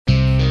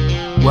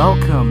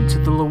Welcome to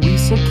the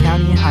Louisa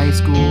County High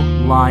School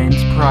Lions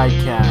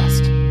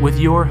Pridecast with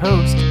your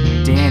host,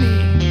 Danny.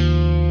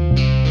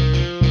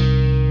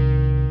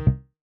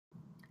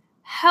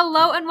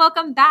 Hello and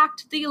welcome back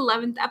to the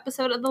 11th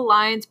episode of the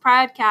Lions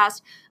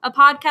Pridecast, a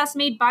podcast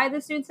made by the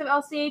students of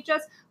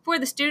LCHS for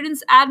the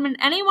students, admin,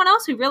 anyone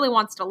else who really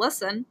wants to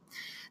listen.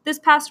 This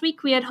past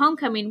week we had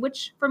homecoming,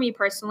 which for me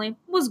personally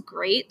was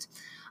great.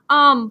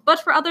 But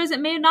for others,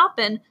 it may have not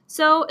been.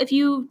 So if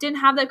you didn't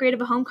have that great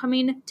of a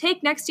homecoming,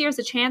 take next year as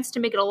a chance to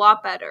make it a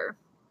lot better.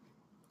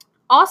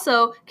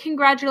 Also,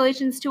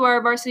 congratulations to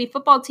our varsity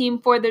football team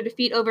for their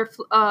defeat over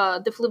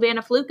the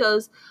Fluvanna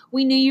Flucos.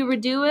 We knew you would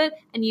do it,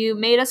 and you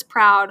made us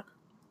proud.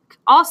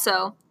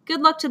 Also,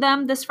 good luck to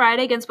them this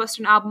Friday against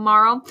Western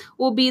Albemarle.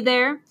 We'll be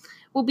there.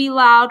 We'll be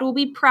loud. We'll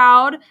be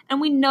proud,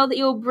 and we know that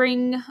you'll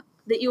bring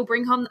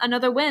home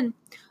another win.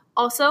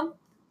 Also,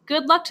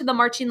 good luck to the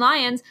Marching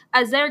Lions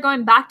as they're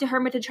going back to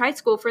Hermitage High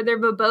School for their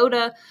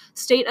Voboda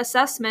state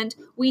assessment.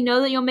 We know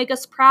that you'll make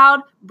us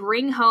proud.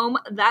 Bring home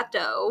that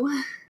dough.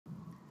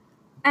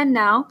 And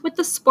now, with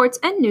the sports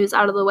and news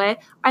out of the way,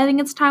 I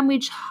think it's time we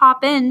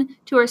hop in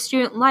to our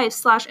student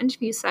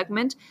life/interview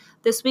segment.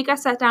 This week I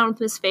sat down with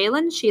Ms.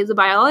 Phelan. She is a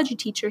biology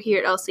teacher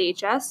here at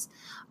LCHS.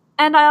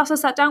 And I also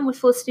sat down with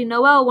Felicity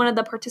Noel, one of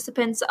the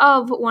participants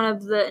of one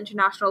of the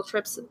international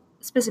trips,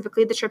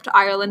 specifically the trip to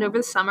Ireland over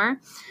the summer.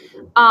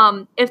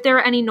 If there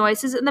are any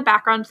noises in the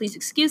background, please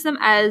excuse them,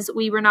 as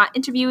we were not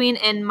interviewing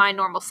in my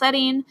normal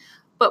setting,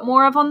 but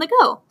more of on the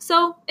go.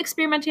 So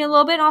experimenting a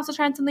little bit and also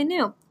trying something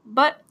new.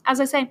 But as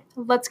I say,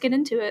 let's get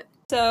into it.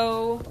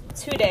 So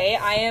today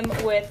I am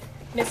with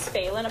Miss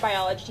Phelan, a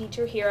biology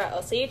teacher here at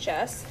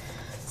LCHS.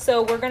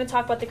 So we're going to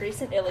talk about the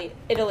Greece and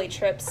Italy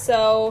trips.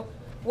 So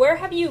where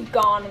have you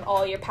gone on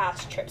all your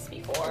past trips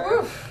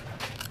before?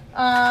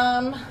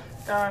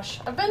 Gosh,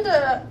 I've been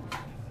to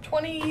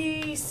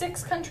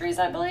 26 countries,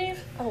 I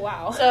believe. Oh,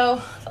 wow. So,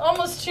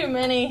 almost too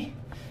many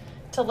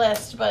to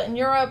list, but in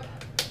Europe,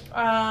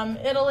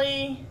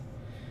 Italy,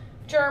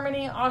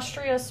 Germany,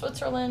 Austria,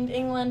 Switzerland,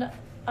 England,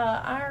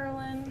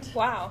 Ireland.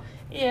 Wow.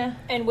 Yeah.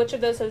 And which of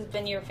those has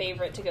been your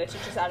favorite to go to,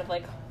 just out of,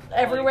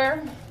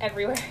 Everywhere?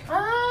 Everywhere.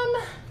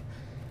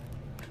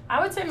 I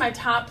would say my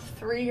top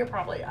three are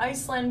probably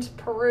Iceland,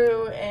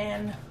 Peru,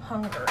 and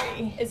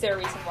Hungary. Is there a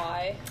reason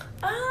why?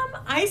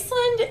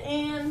 Iceland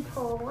and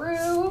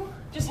Peru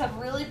just have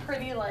really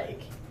pretty,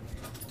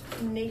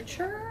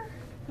 nature.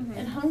 Mm-hmm.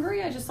 And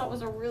Hungary, I just thought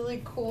was a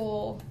really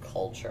cool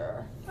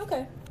culture.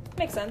 Okay.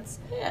 Makes sense.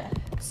 Yeah.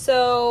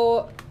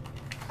 So,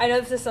 I know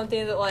this is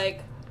something that,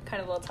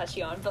 kind of a little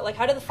touchy on, but,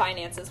 how do the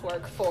finances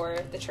work for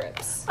the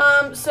trips?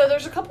 So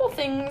there's a couple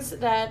things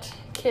that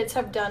kids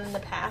have done in the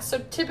past. So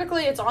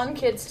typically it's on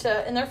kids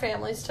and their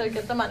families to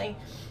get the money.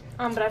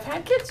 But I've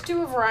had kids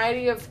do a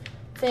variety of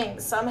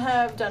things. Some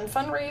have done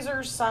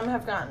fundraisers, some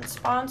have gotten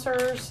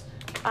sponsors,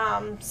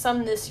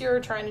 some this year are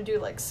trying to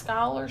do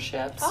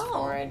scholarships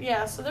for it.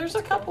 Yeah, so there's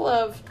a couple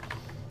of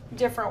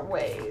different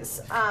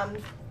ways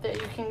that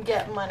you can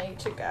get money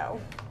to go.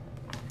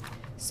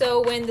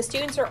 So when the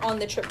students are on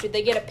the trip, do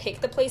they get to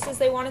pick the places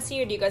they want to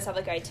see, or do you guys have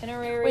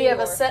itinerary? We have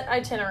a set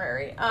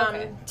itinerary.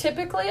 Okay.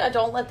 Typically, I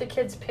don't let the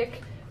kids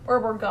pick where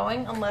we're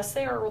going unless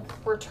they are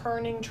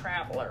returning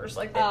travelers.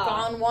 They've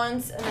gone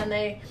once and then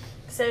they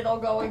say they'll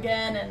go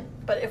again.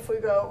 But if we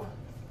go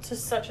to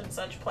such and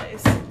such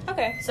place,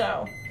 okay.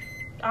 So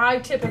I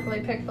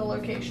typically pick the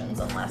locations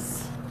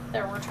unless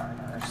they're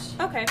returners.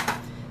 Okay.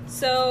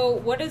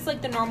 So what is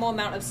the normal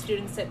amount of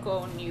students that go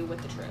on you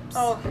with the trips?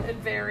 Oh, it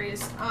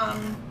varies.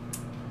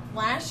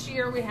 Last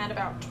year we had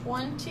about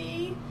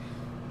 20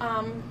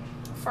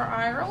 for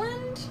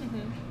Ireland,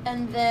 mm-hmm.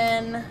 and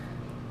then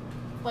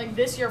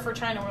this year for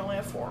China we only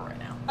have 4 right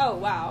now. Oh,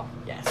 wow.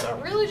 Yeah, so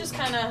it really just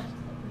kind of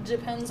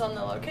depends on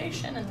the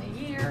location and the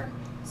year.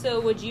 So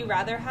would you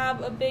rather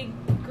have a big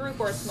group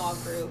or a small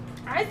group?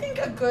 I think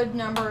a good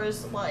number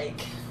is in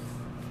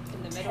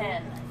the middle?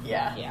 10.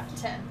 Yeah,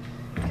 10.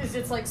 Because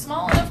it's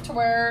small enough to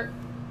where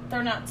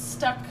they're not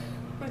stuck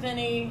with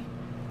any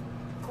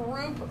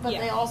group, but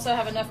they also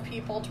have enough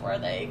people to where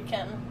they're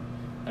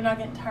not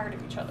getting tired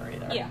of each other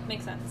either. Yeah,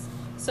 makes sense.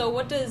 So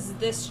what does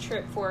this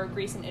trip for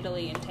Greece and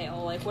Italy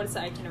entail? What is the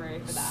itinerary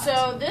for that?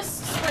 So this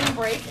spring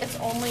break, it's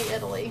only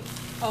Italy.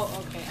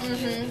 Oh, okay.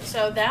 Mm-hmm.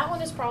 So that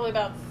one is probably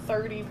about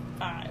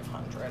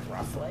 3,500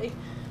 roughly.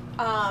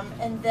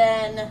 And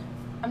then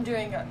I'm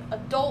doing an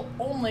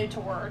adult-only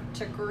tour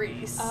to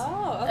Greece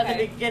at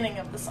the beginning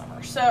of the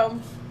summer. So,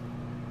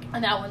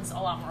 and that one's a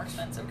lot more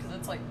expensive because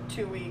it's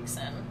 2 weeks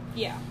and...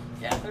 Yeah,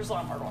 there's a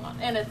lot more going on.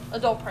 And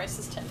adult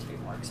prices tend to be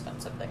more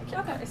expensive than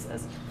kid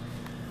prices.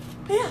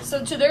 But yeah,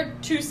 so they're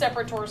 2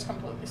 separate tours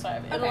completely. So I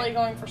have Italy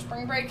going for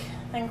spring break,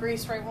 then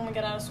Greece right when we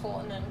get out of school,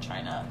 and then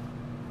China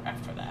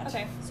after that.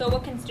 Okay, so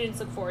what can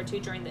students look forward to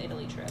during the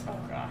Italy trip? Oh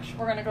gosh,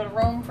 we're going to go to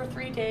Rome for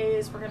 3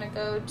 days. We're going to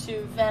go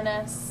to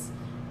Venice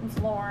and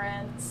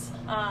Florence.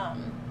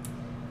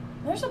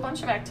 There's a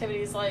bunch of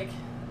activities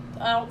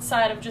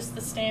outside of just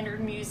the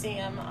standard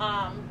museum.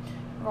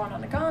 We're going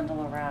on a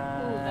gondola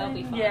ride. Ooh, that'll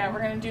be fun. Yeah,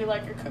 we're going to do a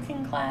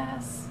cooking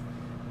class,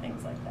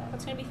 things like that.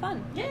 That's going to be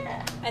fun.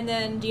 Yeah. And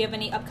then do you have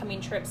any upcoming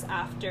trips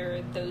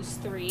after those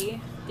 3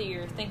 that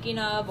you're thinking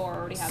of or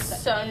already have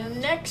set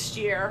planned? Next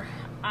year,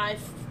 I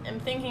am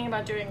thinking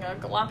about doing a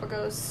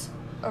Galapagos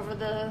over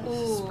the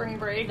spring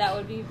break. That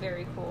would be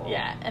very cool.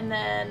 Yeah, and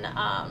then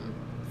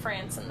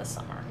France in the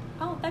summer.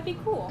 Oh, that'd be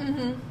cool.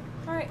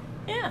 Mm-hmm. All right.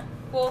 Yeah.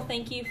 Well,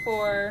 thank you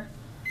for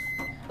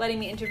letting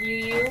me interview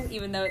you,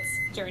 even though it's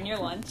during your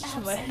lunch.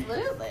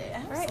 Absolutely.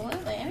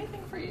 Absolutely.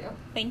 Anything for you.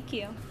 Thank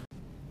you.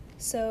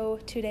 So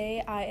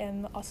today I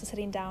am also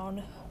sitting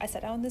down. I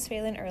sat down with Ms.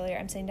 Phelan earlier.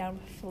 I'm sitting down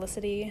with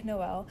Felicity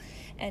Noel,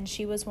 and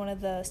she was one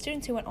of the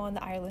students who went on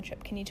the Ireland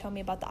trip. Can you tell me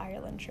about the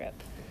Ireland trip?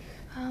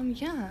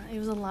 Yeah, it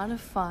was a lot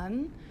of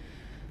fun.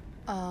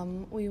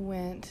 We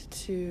went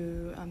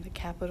to the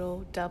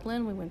capital,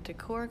 Dublin. We went to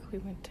Cork. We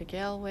went to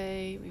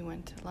Galway. We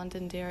went to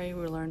Londonderry.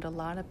 We learned a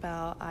lot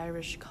about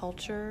Irish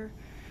culture.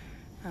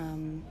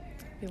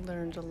 We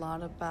learned a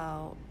lot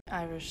about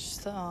Irish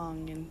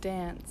song and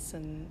dance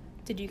and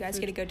Did you guys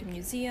get to go to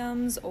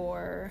museums,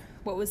 or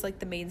what was like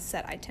the main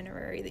set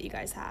itinerary that you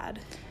guys had?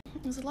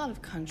 There's a lot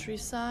of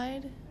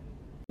countryside.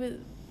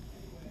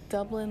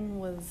 Dublin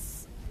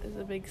is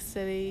a big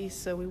city,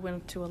 so we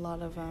went to a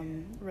lot of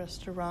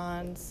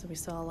restaurants. We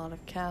saw a lot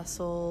of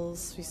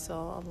castles. We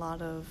saw a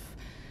lot of.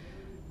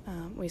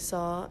 We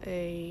saw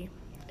a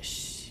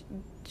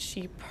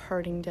sheep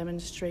herding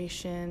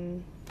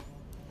demonstration.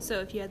 So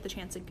if you had the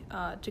chance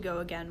to go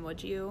again,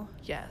 would you?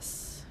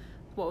 Yes.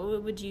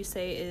 What would you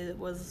say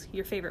was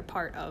your favorite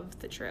part of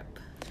the trip?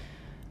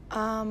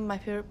 My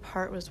favorite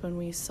part was when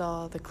we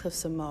saw the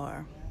Cliffs of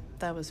Moher.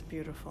 That was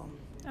beautiful.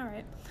 All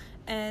right.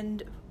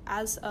 And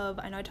I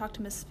know I talked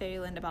to Miss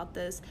Phelan about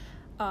this.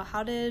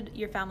 How did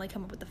your family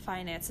come up with the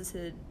finances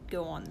to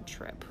go on the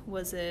trip?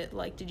 Was it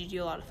did you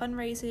do a lot of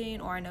fundraising,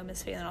 or I know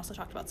Miss Phelan also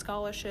talked about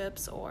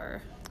scholarships,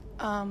 or?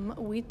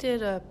 We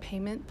did a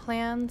payment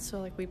plan,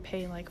 so we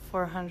pay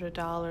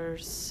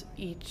 $400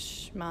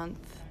 each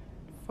month,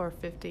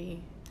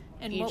 $450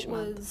 and each what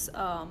month. Was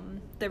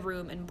the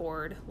room and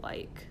board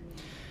like?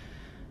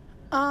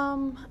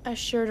 I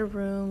shared a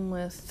room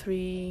with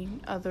 3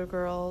 other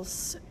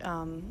girls.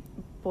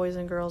 Boys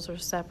and girls were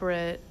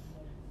separate.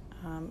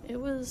 It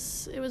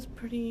was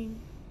pretty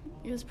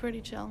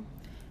chill.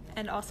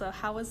 And also,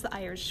 how was the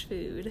Irish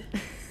food?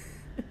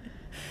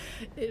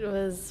 It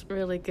was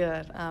really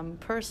good.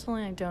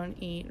 Personally, I don't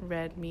eat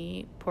red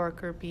meat,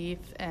 pork or beef,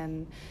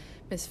 and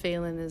Miss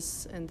Phelan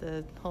and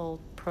the whole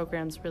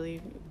program's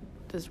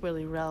does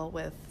really well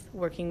with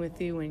working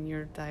with you and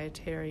your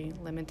dietary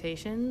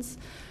limitations.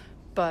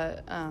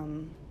 But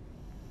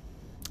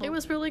it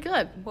was really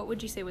good. What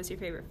would you say was your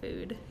favorite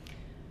food?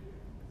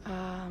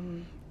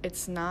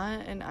 It's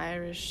not an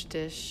Irish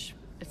dish.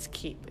 It's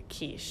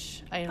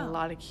quiche. I ate a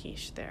lot of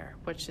quiche there,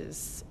 which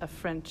is a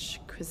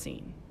French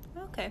cuisine.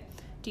 Okay.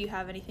 Do you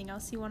have anything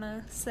else you want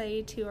to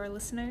say to our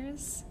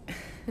listeners?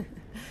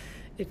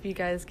 If you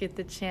guys get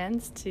the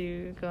chance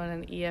to go on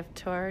an EF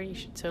tour, you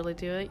should totally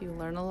do it. You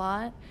learn a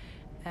lot.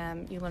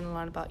 You learn a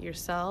lot about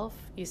yourself.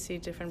 You see a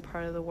different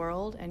part of the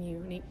world, and you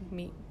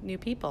meet new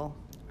people.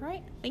 All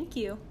right. Thank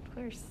you. Of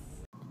course.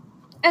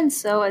 And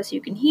so, as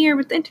you can hear,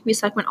 with the interview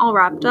segment all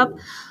wrapped up,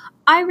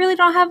 I really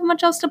don't have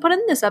much else to put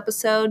in this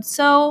episode,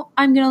 so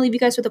I'm going to leave you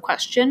guys with a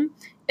question.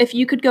 If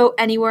you could go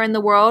anywhere in the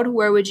world,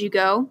 where would you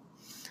go?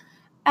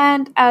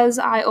 And as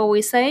I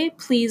always say,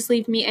 please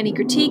leave me any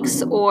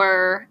critiques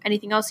or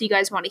anything else you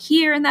guys want to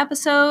hear in the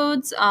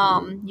episodes.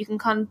 You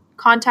can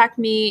contact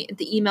me at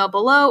the email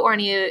below or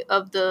any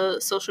of the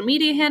social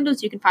media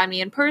handles. You can find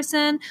me in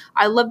person.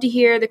 I love to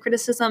hear the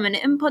criticism and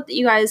input that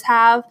you guys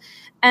have.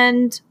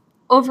 And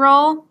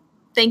overall,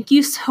 thank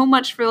you so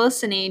much for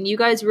listening. You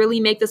guys really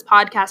make this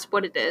podcast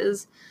what it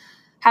is.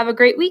 Have a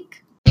great week.